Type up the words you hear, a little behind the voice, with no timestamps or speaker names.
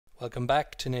Welcome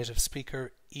back to Native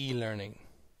Speaker e-learning.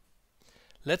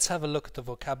 Let's have a look at the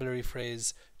vocabulary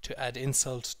phrase to add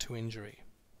insult to injury.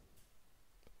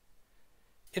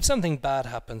 If something bad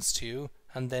happens to you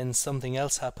and then something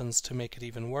else happens to make it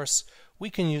even worse, we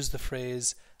can use the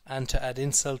phrase "and to add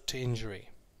insult to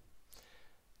injury."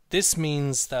 This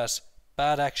means that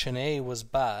bad action A was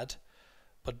bad,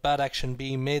 but bad action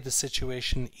B made the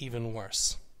situation even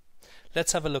worse.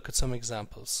 Let's have a look at some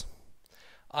examples.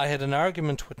 I had an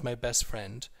argument with my best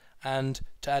friend, and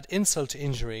to add insult to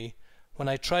injury, when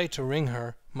I tried to ring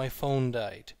her, my phone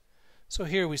died. So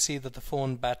here we see that the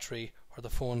phone battery or the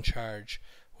phone charge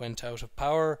went out of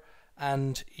power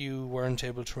and you weren't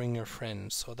able to ring your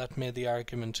friend, so that made the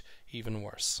argument even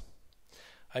worse.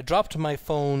 I dropped my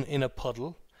phone in a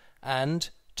puddle, and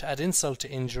to add insult to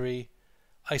injury,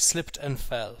 I slipped and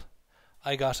fell.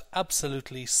 I got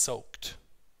absolutely soaked.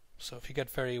 So if you get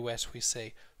very wet, we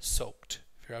say soaked.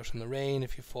 If you're out in the rain,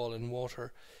 if you fall in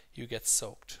water, you get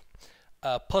soaked.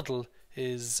 A puddle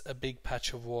is a big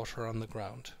patch of water on the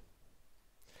ground.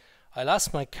 I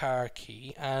lost my car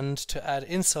key, and to add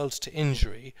insult to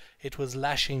injury, it was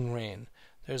lashing rain.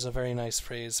 There's a very nice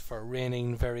phrase for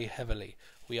raining very heavily.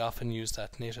 We often use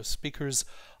that. Native speakers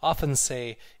often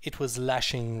say it was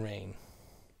lashing rain.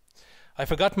 I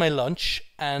forgot my lunch,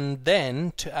 and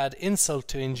then to add insult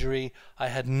to injury, I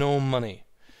had no money.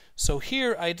 So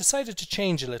here I decided to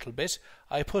change a little bit.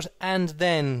 I put "and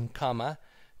then," comma,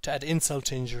 to add insult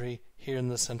to injury here in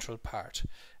the central part.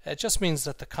 It just means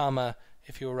that the comma,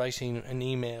 if you were writing an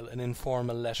email, an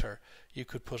informal letter, you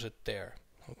could put it there.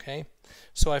 Okay?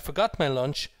 So I forgot my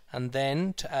lunch, and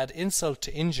then to add insult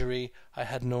to injury, I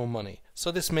had no money.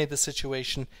 So this made the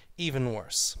situation even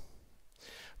worse.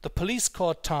 The police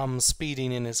caught Tom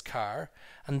speeding in his car,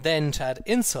 and then to add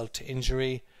insult to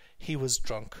injury, he was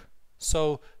drunk.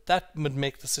 So that would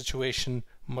make the situation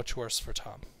much worse for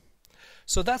Tom.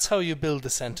 So that's how you build the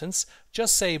sentence.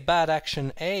 Just say bad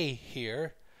action A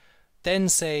here, then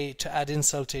say to add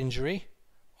insult to injury,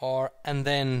 or and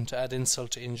then to add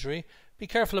insult to injury. Be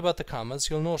careful about the commas.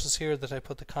 You'll notice here that I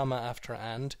put the comma after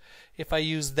 "and." If I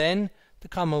use "then," the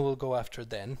comma will go after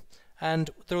 "then." And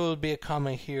there will be a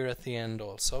comma here at the end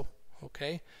also.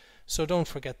 Okay? So don't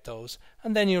forget those.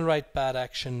 And then you'll write bad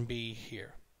action B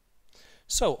here.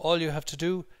 So all you have to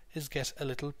do is get a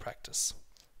little practice.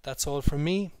 That's all from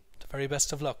me. The very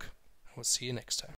best of luck. I will see you next time.